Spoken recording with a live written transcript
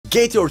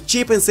Get your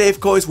cheap and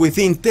safe coins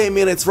within 10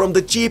 minutes from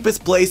the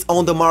cheapest place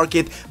on the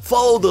market.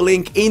 Follow the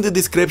link in the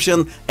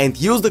description and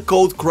use the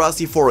code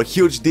KRASI for a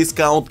huge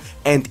discount.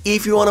 And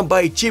if you wanna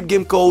buy cheap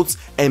game codes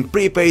and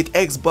prepaid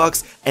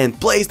Xbox and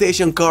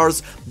PlayStation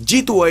cards,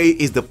 G2A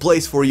is the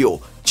place for you.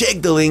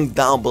 Check the link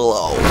down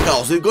below.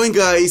 How's it going,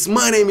 guys?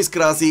 My name is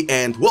KRASI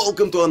and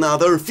welcome to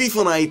another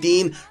FIFA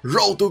 19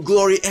 Road to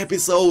Glory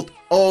episode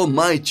on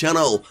my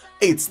channel.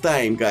 It's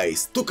time,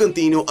 guys, to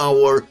continue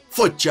our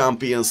FUT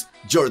Champions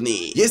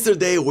journey.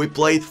 Yesterday we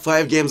played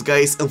 5 games,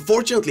 guys.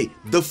 Unfortunately,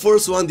 the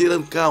first one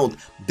didn't count.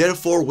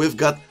 Therefore, we've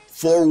got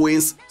 4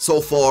 wins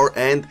so far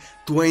and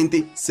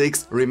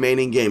 26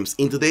 remaining games.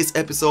 In today's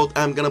episode,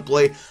 I'm gonna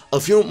play a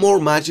few more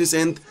matches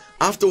and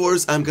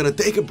afterwards I'm gonna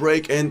take a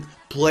break and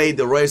play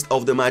the rest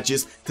of the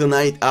matches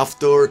tonight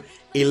after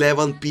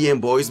 11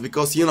 PM, boys,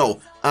 because you know,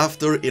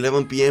 after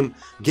 11 PM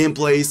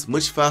gameplay is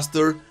much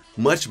faster,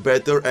 much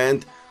better,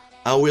 and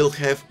I will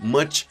have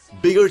much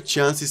bigger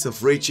chances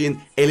of reaching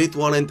Elite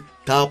 1 and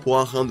top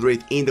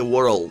 100 in the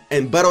world.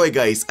 And by the way,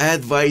 guys, I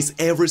advise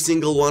every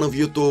single one of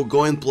you to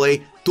go and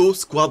play 2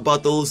 squad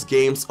battles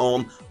games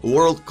on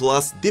world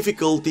class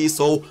difficulty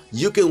so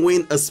you can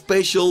win a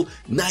special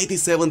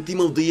 97 Team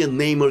of the Year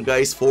Neymar,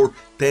 guys, for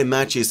 10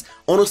 matches.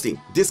 Honestly,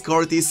 this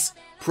card is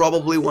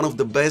probably one of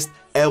the best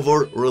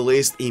ever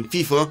released in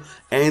FIFA,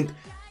 and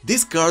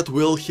this card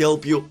will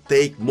help you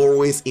take more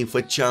wins in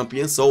FUT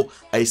Champions, so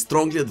I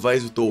strongly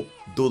advise you to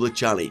do the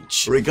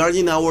challenge.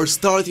 Regarding our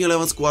starting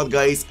 11 squad,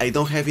 guys, I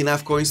don't have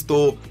enough coins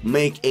to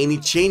make any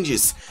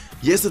changes.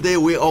 Yesterday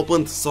we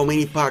opened so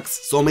many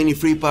packs, so many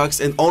free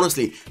packs, and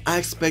honestly, I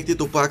expected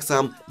to pack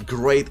some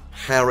great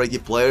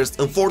high-rated players.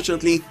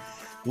 Unfortunately,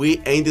 we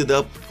ended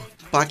up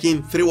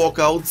packing 3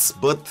 walkouts,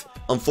 but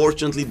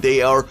unfortunately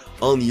they are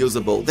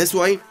unusable. That's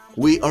why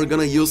we are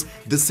gonna use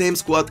the same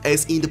squad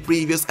as in the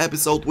previous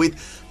episode with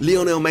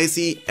Lionel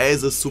Messi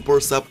as a super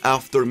sub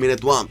after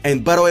minute 1.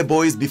 And by the way,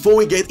 boys, before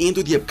we get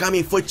into the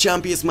upcoming FUT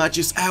Champions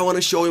matches, I wanna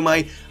show you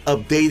my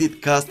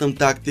updated custom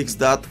tactics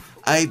that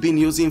I've been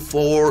using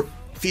for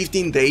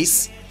 15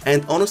 days,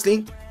 and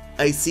honestly,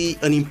 I see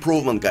an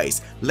improvement,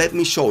 guys. Let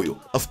me show you.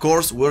 Of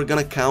course, we're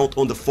gonna count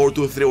on the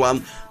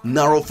 4-2-3-1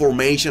 narrow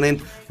formation,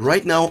 and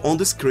right now on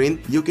the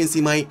screen you can see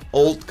my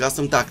old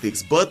custom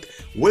tactics, but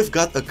we've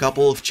got a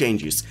couple of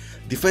changes.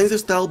 Defensive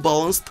style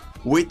balanced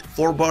with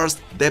 4 bars,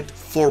 depth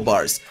 4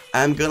 bars.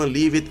 I'm gonna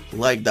leave it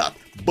like that.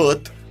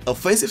 But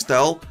offensive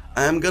style,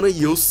 I'm gonna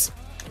use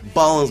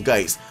balance,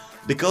 guys,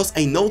 because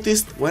I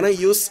noticed when I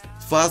use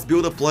fast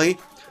build-up play,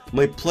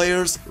 my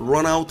players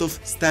run out of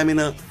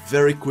stamina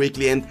very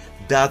quickly, and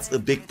that's a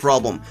big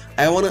problem.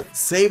 I wanna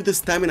save the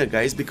stamina,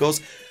 guys,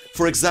 because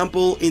for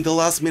example in the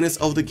last minutes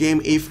of the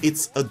game, if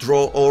it's a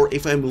draw or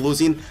if I'm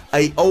losing,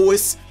 I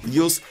always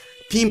use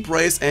team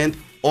press and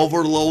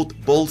overload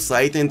both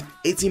sides, and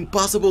it's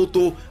impossible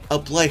to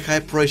apply high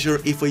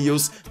pressure if I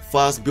use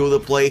fast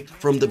build-up play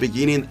from the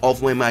beginning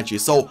of my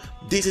matches. So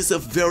this is a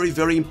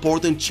very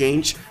important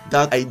change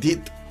that I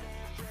did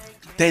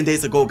 10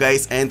 days ago,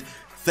 guys, and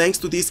thanks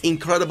to this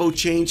incredible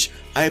change,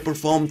 I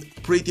performed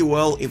pretty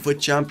well in FUT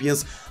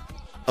Champions.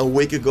 A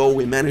week ago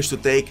we managed to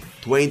take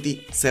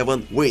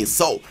 27 wins.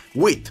 So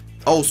with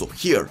also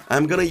here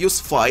I'm gonna use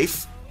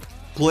 5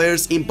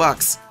 players in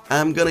box.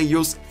 I'm gonna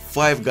use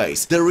 5,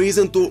 guys. The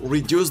reason to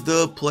reduce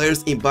the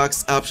players in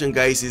box option,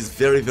 guys, is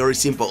very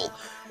simple.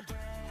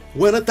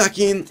 When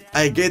attacking,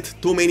 I get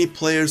too many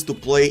players to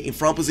play in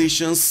front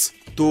positions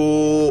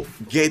to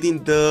get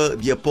in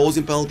the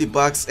opposing penalty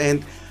box,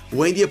 and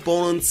when the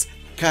opponents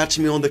catch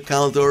me on the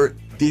counter,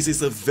 this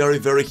is a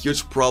very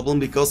huge problem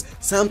because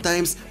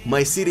sometimes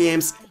my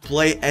CDMs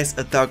play as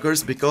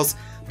attackers because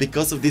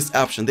of this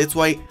option. That's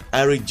why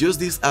I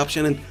reduced this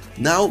option, and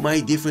now my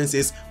defense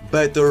is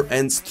better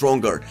and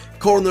stronger.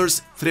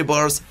 Corners 3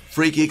 bars,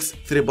 free kicks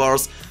 3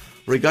 bars.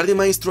 Regarding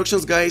my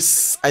instructions,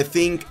 guys, I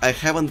think I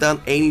haven't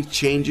done any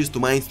changes to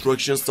my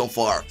instructions so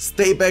far.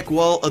 Stay back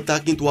while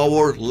attacking to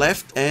our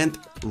left and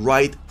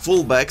right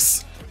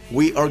fullbacks.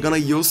 We are gonna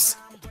use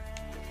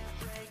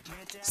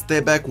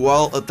stay back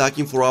while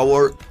attacking for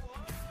our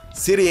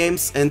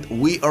CDMs, and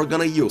we are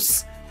gonna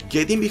use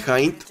getting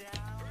behind.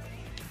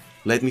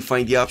 Let me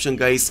find the option,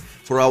 guys,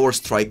 for our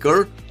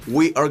striker.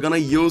 We are gonna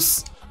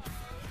use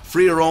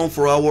free roam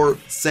for our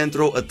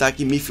central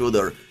attacking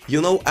midfielder.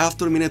 You know,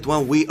 after minute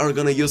 1 we are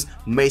gonna use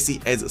Messi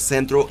as a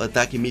central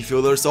attacking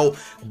midfielder. So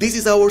this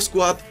is our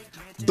squad.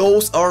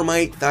 Those are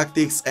my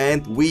tactics,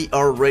 and we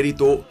are ready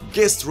to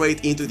get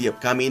straight into the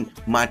upcoming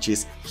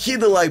matches.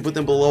 Hit the like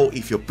button below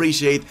if you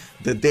appreciate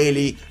the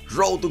daily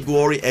Road to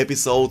Glory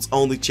episodes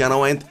on the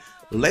channel, and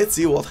let's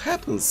see what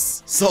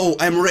happens. So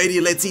I'm ready.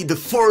 Let's see the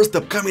first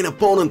upcoming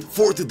opponent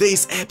for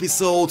today's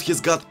episode. He's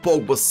got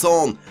Pogba,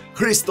 Son,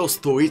 Christos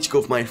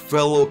Stoichkov, my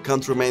fellow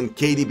countryman,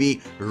 KDB,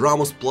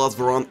 Ramos plus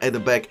Varane at the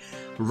back.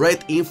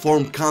 Red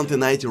informed Conte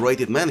 90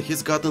 rated man.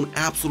 He's got an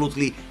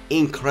absolutely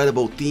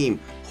incredible team.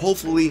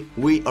 Hopefully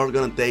we are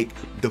gonna take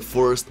the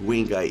first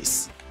win,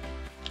 guys.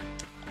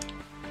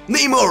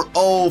 Neymar!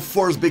 Oh,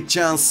 first big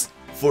chance,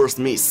 first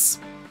miss.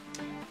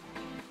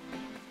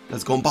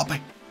 Let's go Mbappe.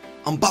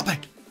 Mbappe.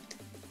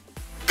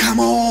 Come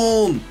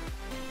on!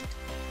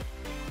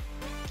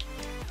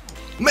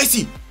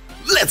 Messi!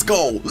 Let's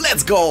go!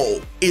 Let's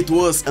go! It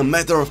was a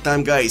matter of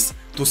time, guys,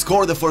 to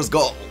score the first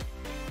goal.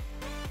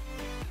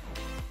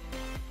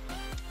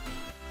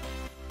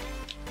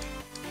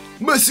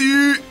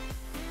 Messi!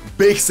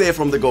 Big save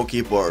from the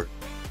goalkeeper.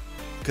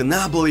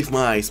 Cannot believe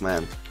my eyes,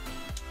 man.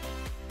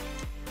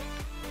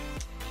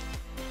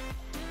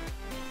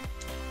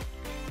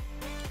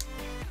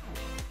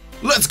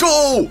 Let's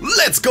go!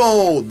 Let's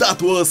go!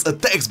 That was a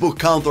textbook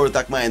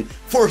counter-attack, man.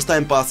 First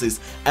time passes.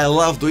 I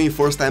love doing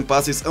first time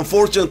passes.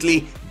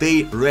 Unfortunately,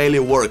 they rarely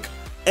work.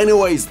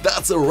 Anyways,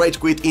 that's a rage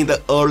quit in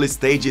the early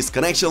stages.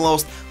 Connection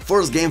lost.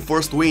 First game,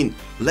 first win.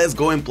 Let's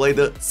go and play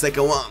the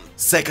second one.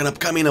 Second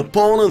upcoming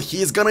opponent,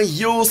 he's gonna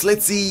use,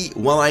 let's see,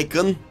 one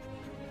icon.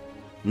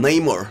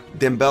 Neymar,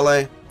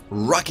 Dembele,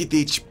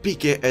 Rakitic,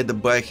 Pique at the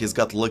back. He's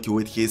got lucky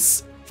with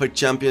his FUT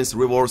Champions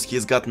rewards.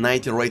 He's got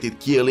 90 rated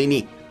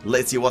Chiellini.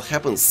 Let's see what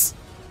happens.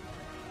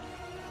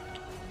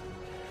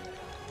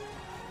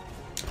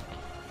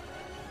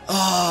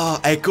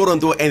 I couldn't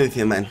do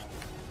anything, man.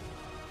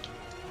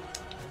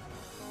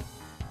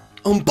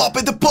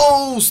 Mbappe the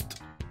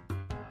post!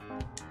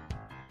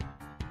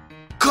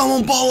 Come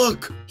on,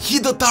 Bollock!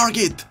 Hit the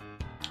target!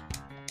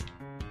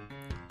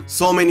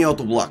 So many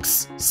auto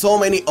blocks. So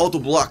many auto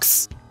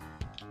blocks.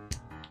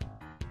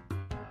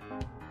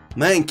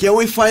 Man, can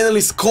we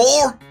finally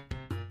score?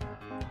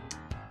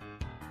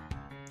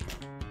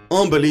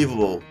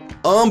 Unbelievable.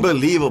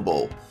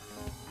 Unbelievable.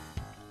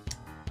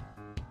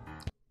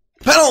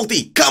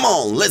 Penalty! Come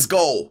on, let's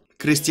go!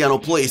 Cristiano,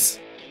 please.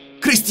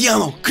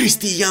 Cristiano!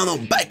 Cristiano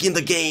back in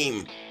the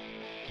game!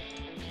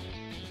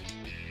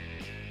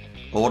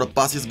 Oh, the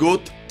pass is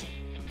good.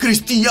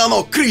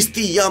 Cristiano!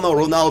 Cristiano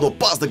Ronaldo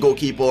passed the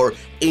goalkeeper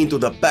into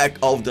the back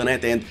of the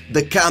net, and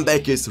the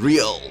comeback is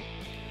real.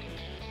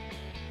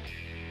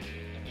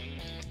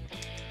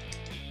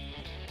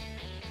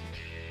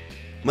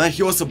 Man,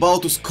 he was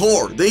about to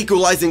score the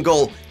equalizing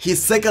goal,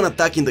 his second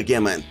attack in the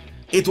game, man.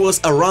 It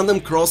was a random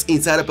cross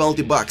inside a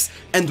penalty box,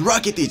 and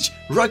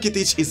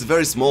Rakitic is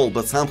very small,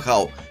 but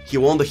somehow he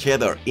won the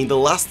header in the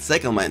last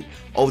second, man,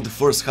 of the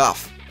first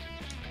half.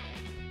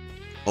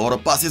 Oh, the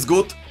pass is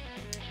good.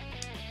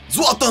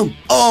 Zlatan!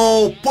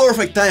 Oh,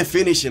 perfect time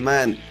finishing,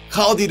 man.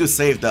 How did you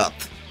save that?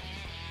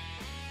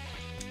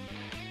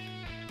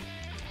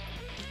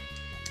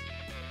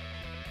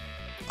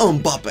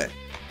 Mbappe.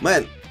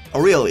 Man,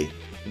 really,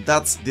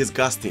 that's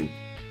disgusting.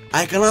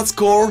 I cannot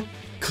score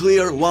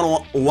clear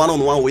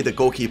one-on-one with the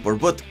goalkeeper,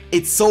 but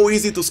it's so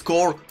easy to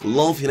score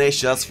long finesse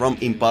shots from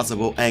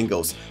impossible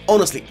angles.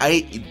 Honestly,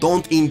 I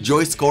don't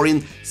enjoy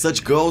scoring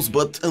such goals,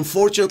 but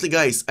unfortunately,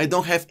 guys, I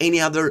don't have any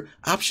other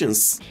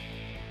options.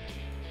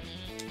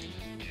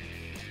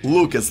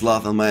 Look at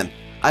Zlatan, man.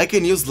 I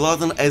can use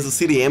Zlatan as a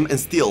CDM and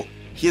still,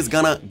 he's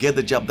gonna get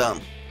the job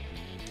done.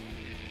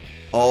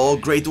 Oh,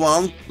 great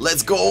one.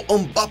 Let's go,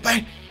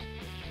 Mbappe.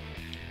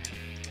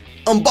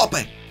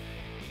 Mbappe.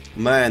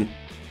 Man,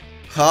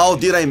 how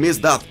did I miss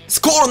that?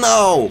 Score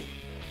now!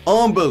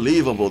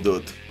 Unbelievable,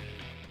 dude.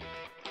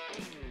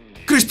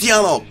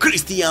 Cristiano!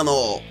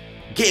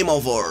 Game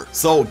over.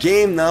 So,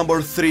 game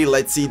number 3.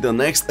 Let's see the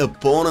next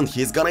opponent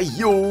he's gonna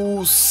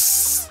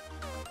use.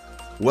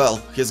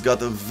 Well, he's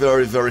got a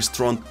very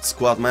strong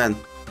squad, man.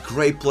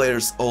 Great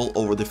players all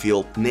over the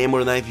field.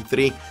 Neymar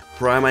 93,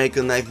 Prime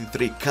Icon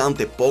 93,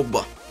 Kante,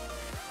 Pogba,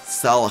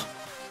 Salah.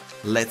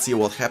 Let's see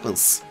what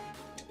happens.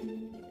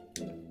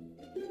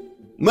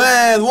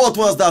 Man, what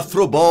was that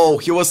through ball?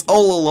 He was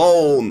all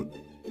alone.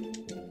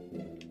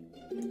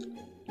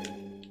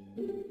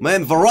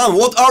 Man, Varane,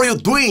 what are you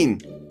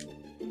doing?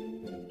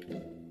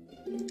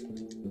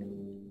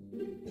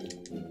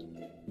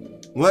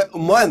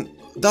 Man,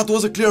 that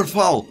was a clear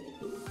foul.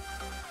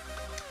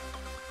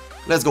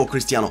 Let's go,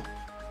 Cristiano.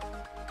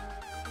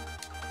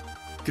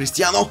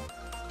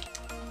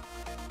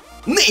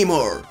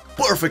 Neymar!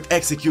 Perfect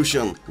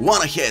execution.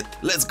 One ahead.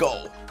 Let's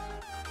go.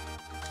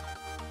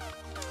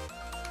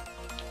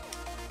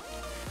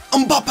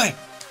 Mbappe!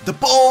 The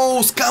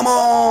post! Come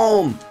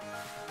on!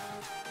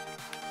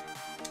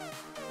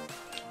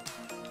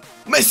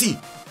 Messi!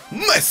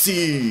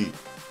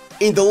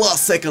 In the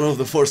last second of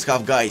the first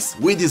half, guys,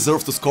 we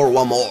deserve to score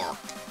one more.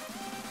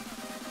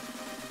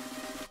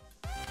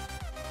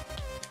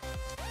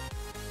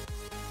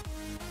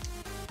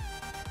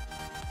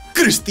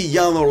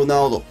 Cristiano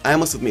Ronaldo. I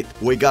must admit,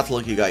 we got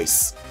lucky,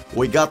 guys.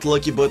 We got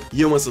lucky, but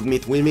you must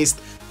admit, we missed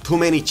too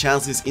many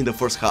chances in the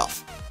first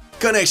half.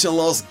 Connection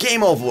loss,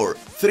 game over.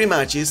 3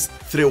 matches,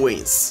 3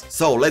 wins.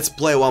 So let's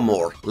play one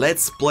more.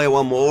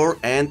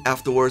 And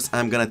afterwards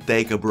I'm gonna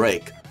take a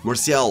break.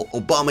 Martial,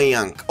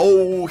 Aubameyang.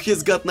 Oh,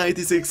 he's got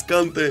 96,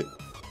 Kante.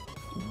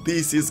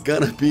 This is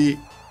gonna be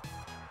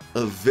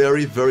a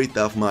very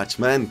tough match,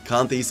 man.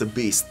 Kante is a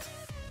beast.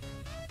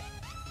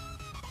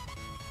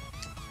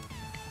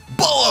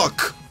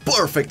 Bollock!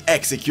 Perfect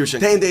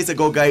execution. 10 days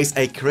ago, guys,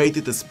 I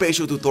created a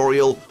special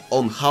tutorial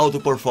on how to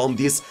perform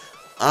this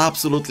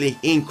absolutely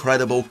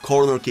incredible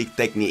corner kick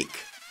technique.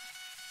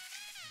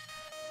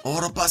 Oh,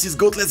 the pass is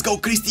good. Let's go,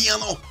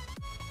 Cristiano.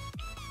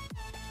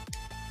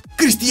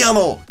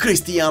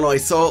 Cristiano, I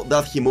saw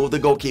that he moved the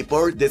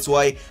goalkeeper, that's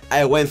why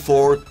I went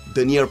for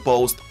the near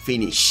post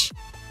finish.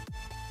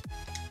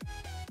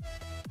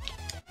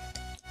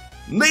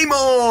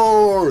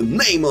 Neymar!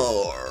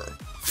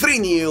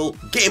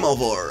 3-0, game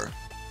over.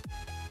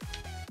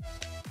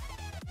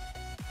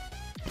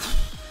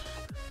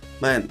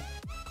 Man,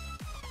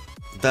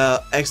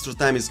 the extra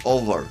time is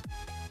over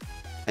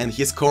and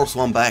he scores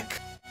one back.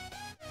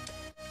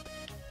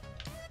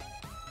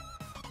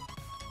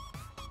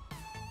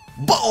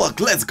 Balak,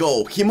 let's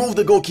go! He moved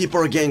the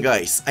goalkeeper again,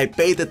 guys. I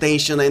paid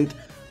attention and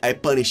I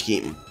punished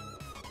him.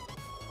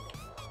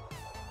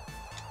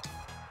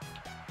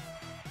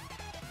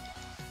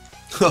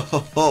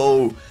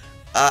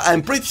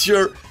 I'm pretty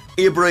sure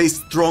Ibra is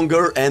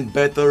stronger and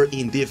better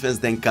in defense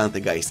than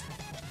Kante, guys.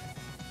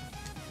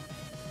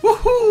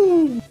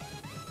 Woohoo!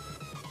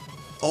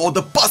 Oh,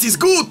 the pass is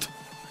good!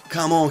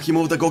 Come on, he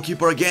moved the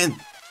goalkeeper again.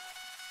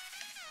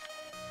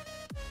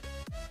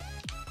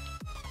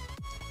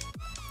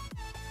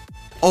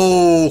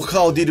 Oh,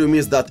 how did you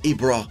miss that,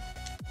 Ibra?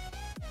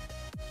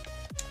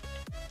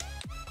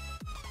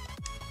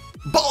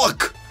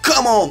 Balak!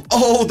 Come on!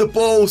 Oh, the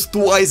post!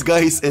 Twice,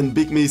 guys, and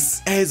big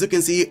miss. As you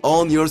can see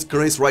on your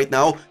screens right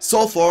now,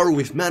 so far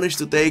we've managed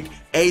to take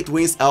 8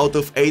 wins out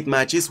of 8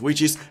 matches,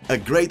 which is a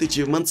great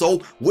achievement.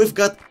 So we've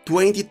got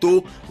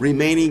 22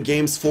 remaining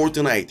games for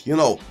tonight. You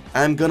know,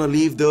 I'm gonna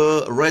leave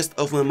the rest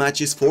of my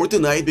matches for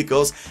tonight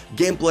because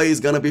gameplay is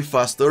gonna be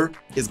faster,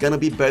 it's gonna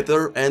be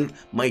better, and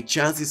my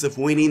chances of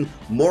winning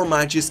more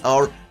matches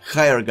are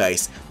higher,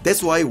 guys.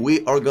 That's why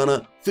we are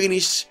gonna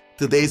finish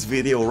today's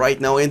video right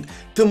now, and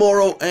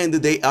tomorrow and the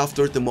day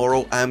after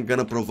tomorrow I'm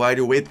gonna provide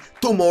you with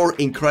 2 more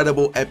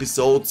incredible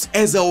episodes.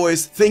 As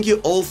always, thank you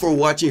all for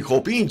watching,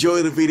 hope you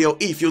enjoyed the video.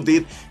 If you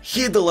did,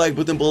 hit the like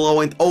button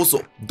below, and also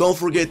don't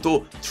forget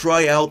to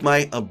try out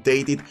my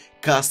updated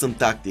custom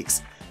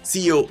tactics.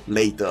 See you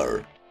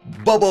later,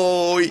 bye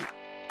bye!